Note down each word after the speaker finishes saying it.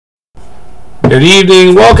Good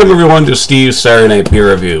evening. Welcome everyone to Steve's Saturday Night Beer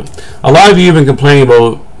Review. A lot of you have been complaining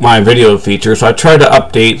about my video feature, so I tried to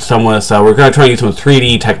update some with we're going to try and use some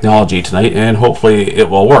 3D technology tonight, and hopefully it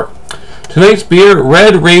will work. Tonight's beer,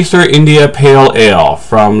 Red Racer India Pale Ale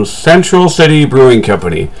from Central City Brewing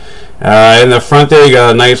Company. In the front there, you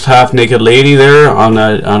got a nice half-naked lady there on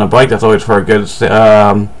a bike. That's always for a good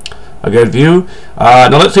view.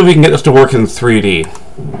 Now let's see if we can get this to work in 3D.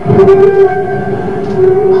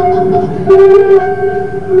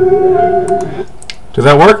 Did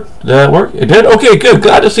that work? Did that work? It did? Okay, good.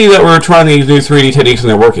 Glad to see that we're trying these new 3D techniques and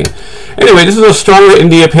they're working. Anyway, this is a stronger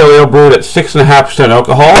India Pale Ale brewed at 6.5%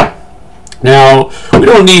 alcohol. Now, we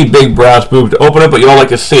don't need big brass boobs to open it, but you all like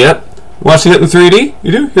to see it. Want to see it in 3D?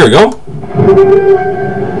 You do? Here we go.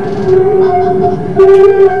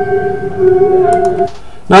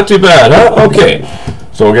 Not too bad, huh? Okay.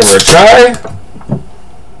 So we'll give her a try.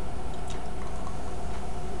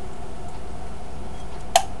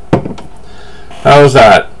 How's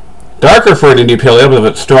that? Darker for an India Pale Ale, but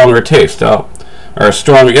it's stronger taste. Or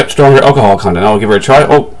stronger alcohol content. I'll give her a try.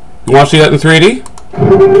 Oh, you want to see that in 3D?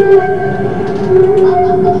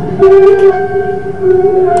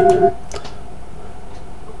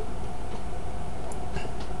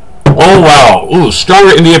 Oh wow! Ooh,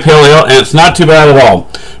 stronger India Pale Ale, and it's not too bad at all.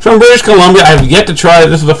 From British Columbia, I have yet to try it.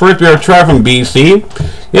 This is the first beer I've tried from BC.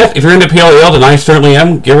 Yes, if you're into Pale Ale, then I certainly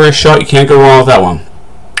am. Give her a shot. You can't go wrong with that one.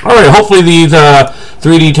 Alright, hopefully these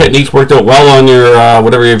 3D techniques worked out well on your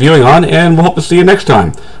whatever you're viewing on, and we'll hope to see you next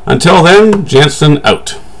time. Until then, Jensen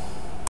out.